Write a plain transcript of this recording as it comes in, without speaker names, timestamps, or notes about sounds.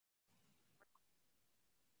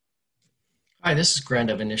Hi, this is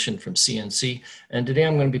Grant Evanishin from CNC, and today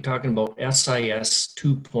I'm going to be talking about SIS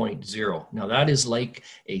 2.0. Now that is like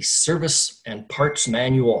a service and parts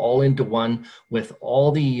manual all into one with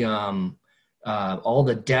all the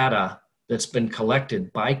data that's been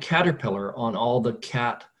collected by Caterpillar on all the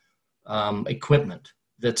CAT equipment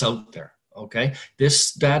that's out there. Okay,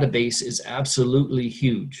 this database is absolutely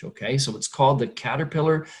huge. Okay, so it's called the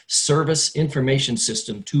Caterpillar Service Information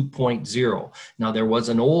System 2.0. Now, there was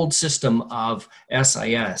an old system of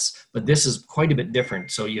SIS, but this is quite a bit different.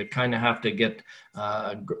 So you kind of have to get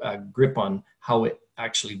a grip on how it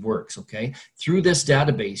actually works. Okay, through this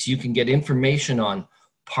database, you can get information on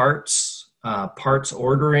parts, parts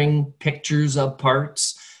ordering, pictures of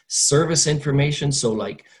parts, service information. So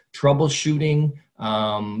like troubleshooting,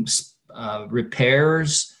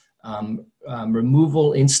 repairs,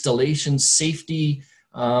 removal, installation, safety,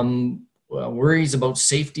 worries about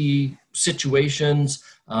safety situations,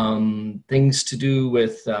 things to do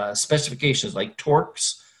with specifications like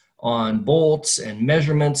torques on bolts and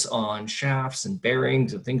measurements on shafts and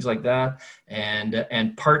bearings and things like that,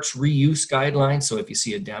 and parts reuse guidelines. So if you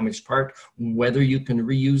see a damaged part, whether you can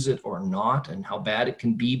reuse it or not, and how bad it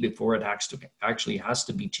can be before it actually has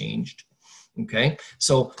to be changed. Okay,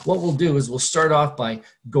 so what we'll do is we'll start off by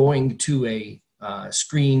going to a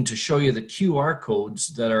screen to show you the QR codes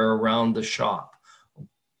that are around the shop.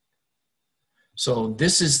 So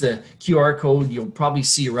this is the QR code you'll probably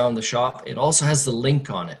see around the shop. It also has the link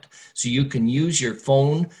on it. So you can use your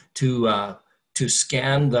phone to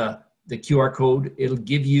scan the QR code. It'll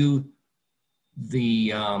give you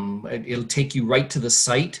the, it'll take you right to the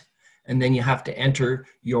site, and then you have to enter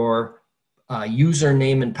your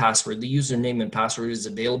username and password. The username and password is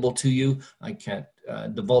available to you. I can't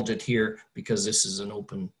divulge it here because this is an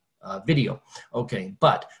open video. Okay,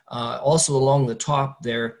 but also along the top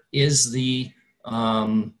there is the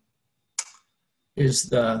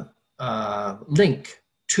link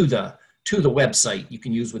to the website you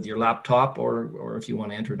can use with your laptop, or if you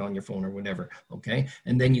want to enter it on your phone or whatever. Okay,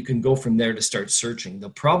 and then you can go from there to start searching. The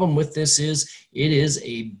problem with this is it is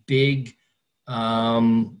a big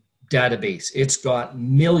database. It's got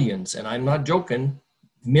millions, and I'm not joking,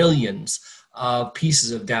 millions of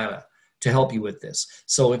pieces of data to help you with this.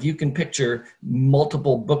 So if you can picture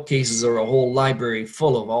multiple bookcases or a whole library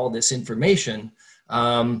full of all this information,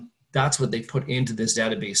 that's what they put into this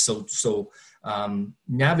database. So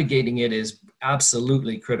navigating it is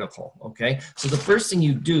absolutely critical. Okay, so the first thing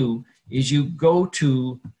you do is you go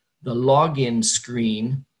to the login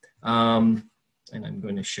screen, and I'm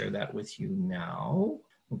going to share that with you now.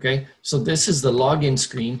 Okay, so this is the login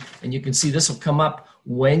screen, and you can see this will come up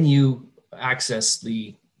when you access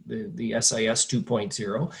the SIS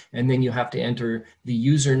 2.0, and then you have to enter the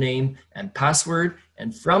username and password,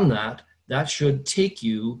 and from that should take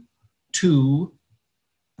you to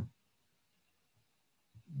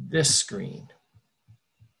this screen.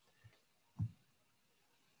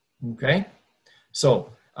 Okay,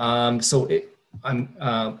 so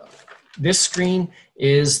this screen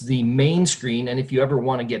is the main screen, and if you ever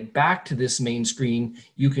want to get back to this main screen,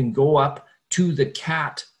 you can go up to the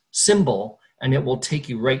cat symbol and it will take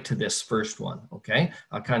you right to this first one. Okay,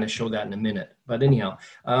 I'll kind of show that in a minute, but anyhow,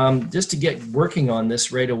 just to get working on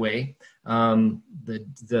this right away, the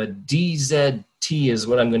DZT is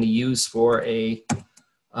what I'm going to use for a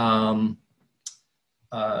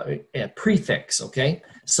prefix. Okay,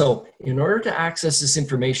 so in order to access this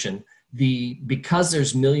information, because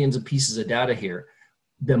there's millions of pieces of data here,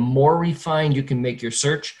 the more refined you can make your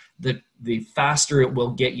search, the faster it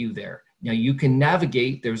will get you there. Now you can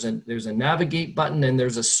navigate. There's a navigate button and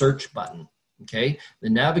there's a search button. Okay, the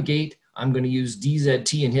navigate, I'm going to use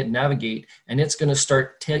DZT and hit navigate, and it's going to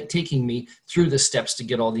start taking me through the steps to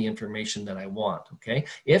get all the information that I want. Okay,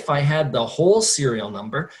 if I had the whole serial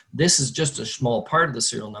number, this is just a small part of the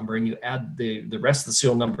serial number, and you add the rest of the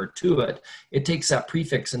serial number to it, it takes that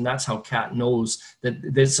prefix, and that's how CAT knows that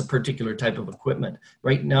it's a particular type of equipment.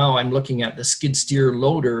 Right now, I'm looking at the skid steer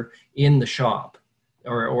loader in the shop,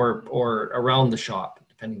 or around the shop,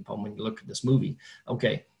 depending upon when you look at this movie.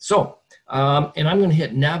 Okay, so, and I'm going to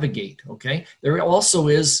hit navigate. Okay, there also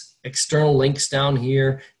is external links down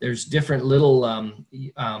here. There's different little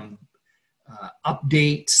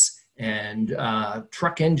updates and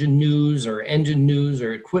truck engine news or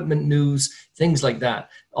equipment news, things like that.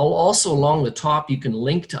 Also along the top, you can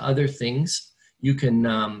link to other things. You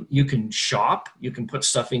can shop, you can put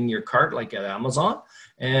stuff in your cart like at Amazon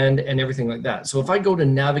and everything like that. So if I go to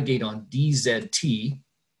navigate on DZT,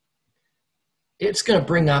 it's going to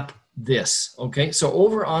bring up this. Okay, so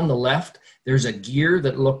over on the left, There's a gear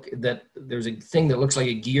there's a thing that looks like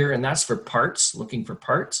a gear, and that's for parts, looking for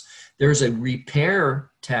parts. There's a repair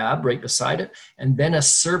tab right beside it, and then a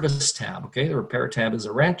service tab. Okay, the repair tab is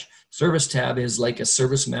a wrench. Service tab is like a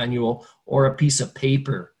service manual or a piece of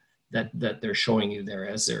paper that they're showing you there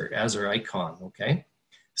as their icon. Okay,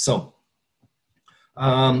 so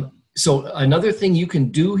so another thing you can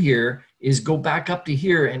do here is go back up to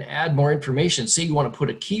here and add more information. Say you want to put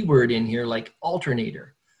a keyword in here like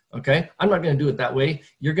alternator. Okay, I'm not going to do it that way.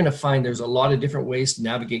 You're going to find there's a lot of different ways to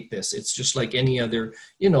navigate this. It's just like any other,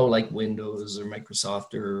 you know, like Windows or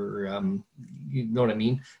Microsoft or, you know what I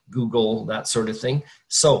mean, Google, that sort of thing.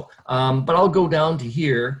 So, but I'll go down to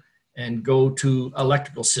here and go to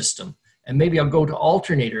electrical system. And maybe I'll go to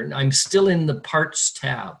alternator, and I'm still in the parts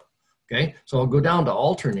tab. Okay, so I'll go down to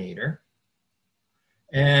alternator,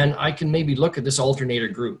 and I can maybe look at this alternator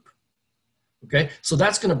group. Okay, so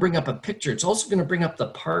that's going to bring up a picture. It's also going to bring up the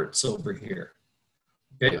parts over here.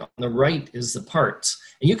 Okay, on the right is the parts.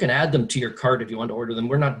 And you can add them to your cart if you want to order them.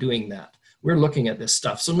 We're not doing that. We're looking at this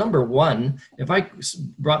stuff. So number one, if I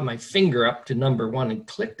brought my finger up to number one and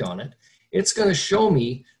clicked on it, it's going to show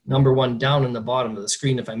me number one down in the bottom of the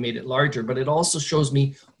screen if I made it larger, but it also shows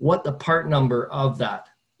me what the part number of that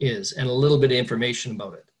is and a little bit of information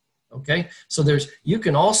about it. Okay, so you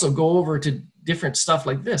can also go over to different stuff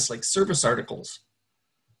like this, like service articles.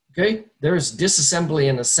 Okay, there's disassembly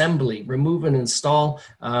and assembly, remove and install,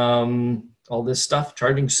 all this stuff,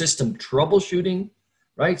 charging system troubleshooting,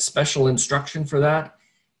 right? Special instruction for that,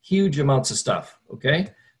 huge amounts of stuff. Okay,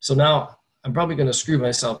 so now I'm probably going to screw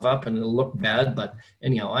myself up and it'll look bad, but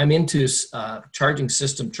anyhow, I'm into charging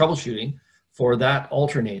system troubleshooting for that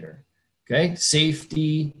alternator. Okay,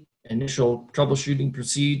 safety, initial troubleshooting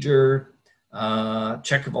procedure,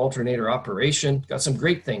 check of alternator operation. Got some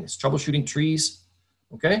great things. Troubleshooting trees.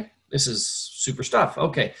 Okay, this is super stuff.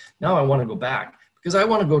 Okay, now I want to go back because I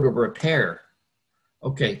want to go to repair.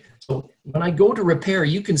 Okay, so when I go to repair,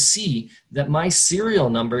 you can see that my serial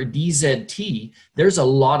number, DZT, there's a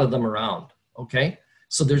lot of them around. Okay,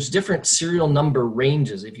 so there's different serial number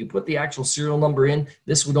ranges. If you put the actual serial number in,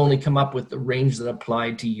 this would only come up with the range that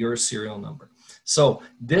applied to your serial number. So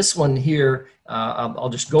this one here, I'll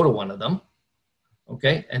just go to one of them,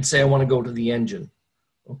 okay, and say I want to go to the engine,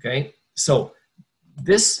 okay? So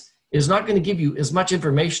this is not going to give you as much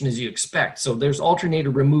information as you expect. So there's alternator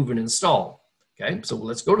remove and install, okay? So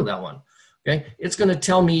let's go to that one, okay? It's going to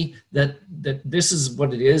tell me that this is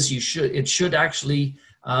what it is. It should actually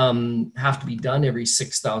have to be done every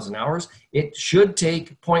 6,000 hours. It should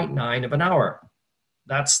take 0.9 of an hour.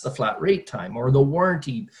 That's the flat rate time or the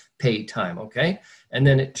warranty pay time, okay? And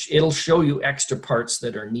then it'll show you extra parts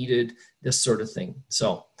that are needed, this sort of thing.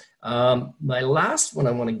 So my last one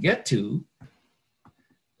I want to get to,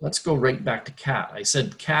 let's go right back to CAT. I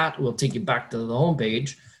said CAT will take you back to the home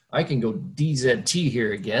page. I can go DZT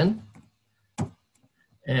here again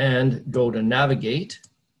and go to navigate.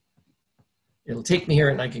 It'll take me here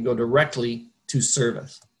and I can go directly to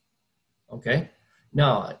service, okay?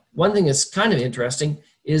 Now, one thing that's kind of interesting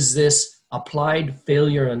is this applied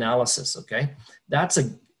failure analysis, okay?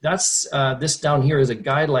 This down here is a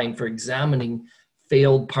guideline for examining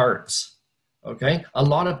failed parts, okay? A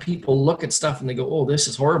lot of people look at stuff and they go, oh, this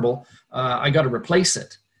is horrible. I got to replace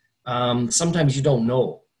it. Sometimes you don't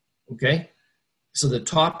know, okay? So the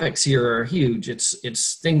topics here are huge.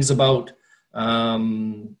 It's things about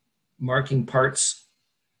marking parts,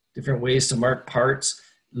 different ways to mark parts,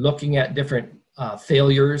 looking at different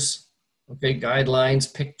failures, okay,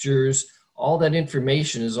 guidelines, pictures, all that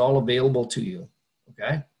information is all available to you,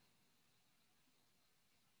 okay?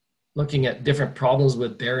 Looking at different problems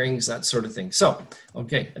with bearings, that sort of thing. So,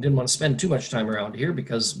 okay, I didn't want to spend too much time around here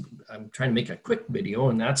because I'm trying to make a quick video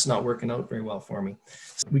and that's not working out very well for me.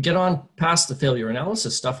 So we get on past the failure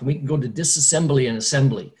analysis stuff and we can go to disassembly and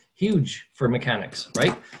assembly. Huge for mechanics,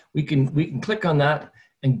 right? We can click on that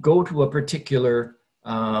and go to a particular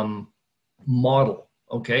model,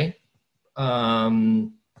 okay?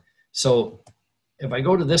 So if I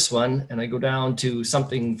go to this one and I go down to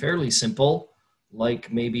something fairly simple,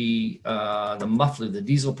 like maybe the muffler, the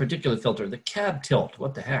diesel particulate filter, the cab tilt,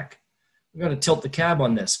 what the heck? We've got to tilt the cab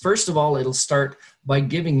on this. First of all, it'll start by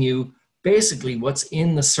giving you basically what's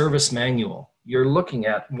in the service manual. You're looking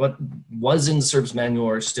at what was in the service manual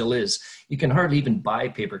or still is. You can hardly even buy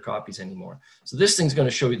paper copies anymore. So this thing's going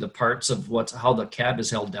to show you the parts of how the cab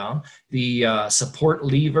is held down, the support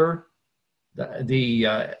lever,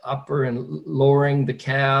 the upper and lowering the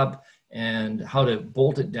cab, and how to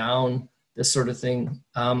bolt it down, this sort of thing.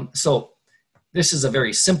 So this is a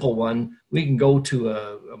very simple one. We can go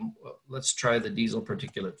to let's try the diesel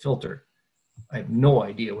particulate filter. I have no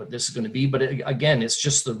idea what this is going to be, but again, it's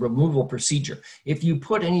just the removal procedure. If you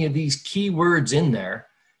put any of these keywords in there,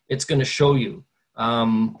 it's going to show you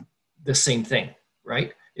the same thing,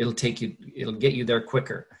 right? It'll get you there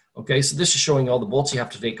quicker. Okay, so this is showing all the bolts you have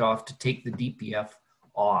to take off to take the DPF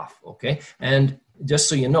off, okay? And just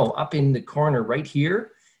so you know, up in the corner right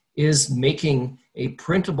here is making a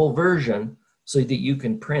printable version so that you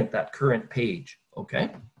can print that current page,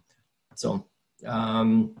 okay? So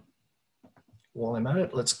while I'm at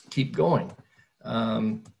it, let's keep going.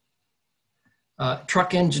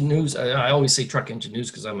 Truck engine news. I always say truck engine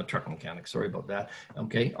news because I'm a truck mechanic. Sorry about that.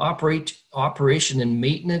 Okay, operation and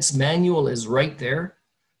maintenance manual is right there,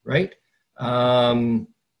 right?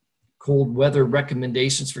 Cold weather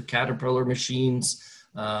recommendations for Caterpillar machines,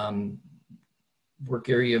 work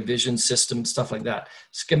area vision system, stuff like that.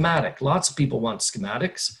 Schematic. Lots of people want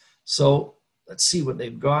schematics. So let's see what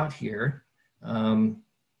they've got here. Let's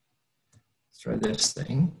try this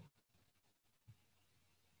thing.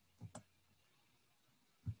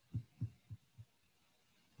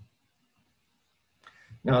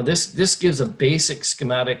 Now this gives a basic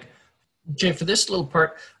schematic. Okay, for this little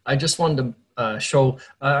part, I just wanted to show,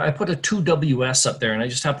 I put a 2WS up there, and I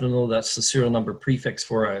just happen to know that's the serial number prefix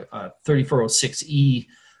for a 3406E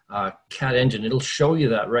CAT engine. It'll show you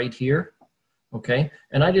that right here, okay?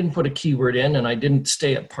 And I didn't put a keyword in, and I didn't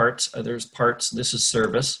stay at parts. There's parts, this is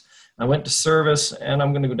service. I went to service, and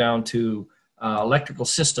I'm gonna go down to electrical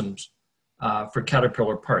systems for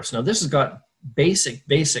Caterpillar parts. Now this has got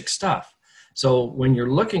basic stuff. So when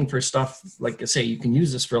you're looking for stuff, like I say, you can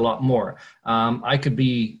use this for a lot more. I could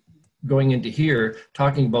be going into here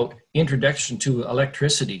talking about introduction to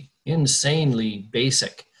electricity, insanely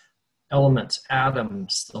basic elements,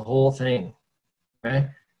 atoms, the whole thing, right?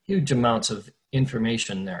 Huge amounts of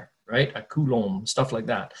information there, right? A coulomb, stuff like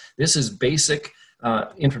that. This is basic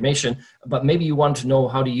information, but maybe you want to know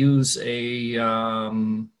how to use a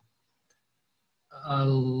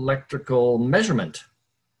electrical measurement,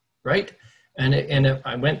 right? And if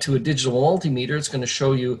I went to a digital multimeter, it's going to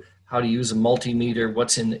show you how to use a multimeter,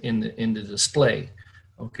 what's in the display.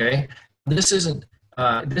 Okay, this isn't.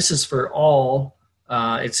 This is for all.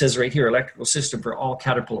 It says right here, electrical system for all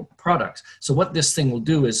Caterpillar products. So what this thing will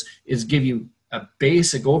do is give you a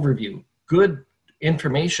basic overview, good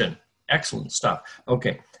information, excellent stuff.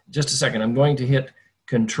 Okay, just a second. I'm going to hit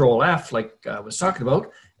Control F, like I was talking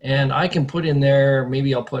about, and I can put in there.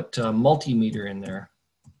 Maybe I'll put multimeter in there.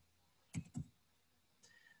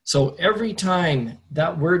 So every time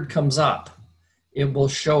that word comes up, it will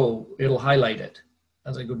show, it'll highlight it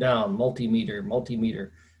as I go down,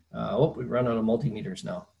 multimeter. Oh, we run out of multimeters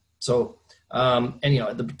now. So anyhow,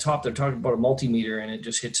 at the top, they're talking about a multimeter and it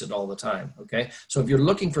just hits it all the time, okay? So if you're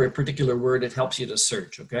looking for a particular word, it helps you to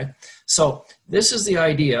search, okay? So this is the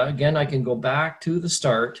idea. Again, I can go back to the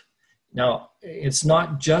start. Now, it's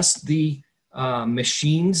not just the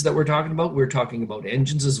machines that we're talking about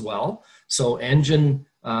engines as well. So engine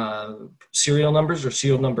serial numbers or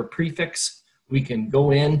serial number prefix, we can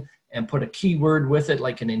go in and put a keyword with it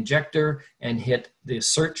like an injector and hit the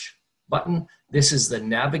search button. This is the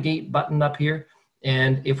navigate button up here.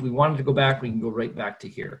 And if we wanted to go back, we can go right back to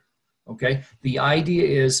here. Okay. The idea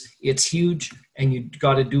is it's huge and you've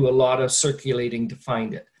got to do a lot of circulating to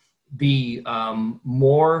find it. The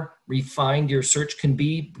more refined your search can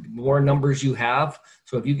be, the more numbers you have.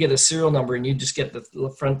 So if you get a serial number and you just get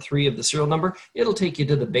the front three of the serial number, it'll take you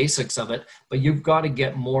to the basics of it, but you've got to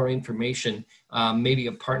get more information, maybe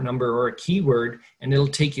a part number or a keyword, and it'll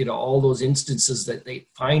take you to all those instances that it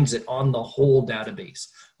finds it on the whole database.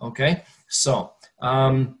 Okay, so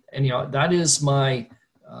anyhow, that is my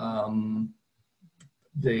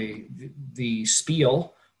the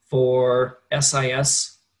spiel for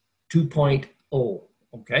SIS 2.0.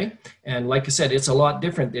 Okay, and like I said, it's a lot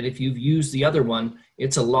different than if you've used the other one.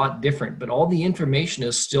 It's a lot different, but all the information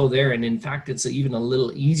is still there, and in fact, it's even a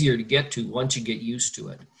little easier to get to once you get used to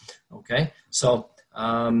it. Okay, so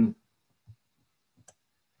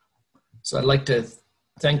so I'd like to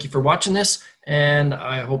thank you for watching this, and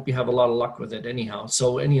I hope you have a lot of luck with it. Anyhow,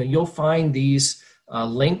 so anyhow, you'll find these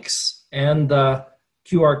links and the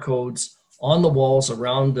QR codes on the walls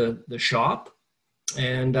around the shop,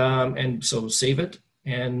 and so save it.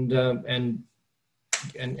 And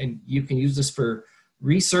you can use this for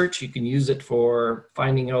research. You can use it for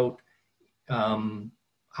finding out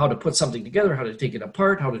how to put something together, how to take it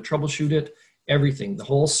apart, how to troubleshoot it, everything. The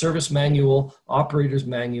whole service manual, operator's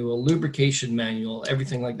manual, lubrication manual,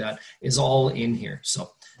 everything like that is all in here. So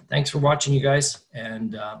thanks for watching, you guys,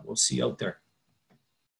 and we'll see you out there.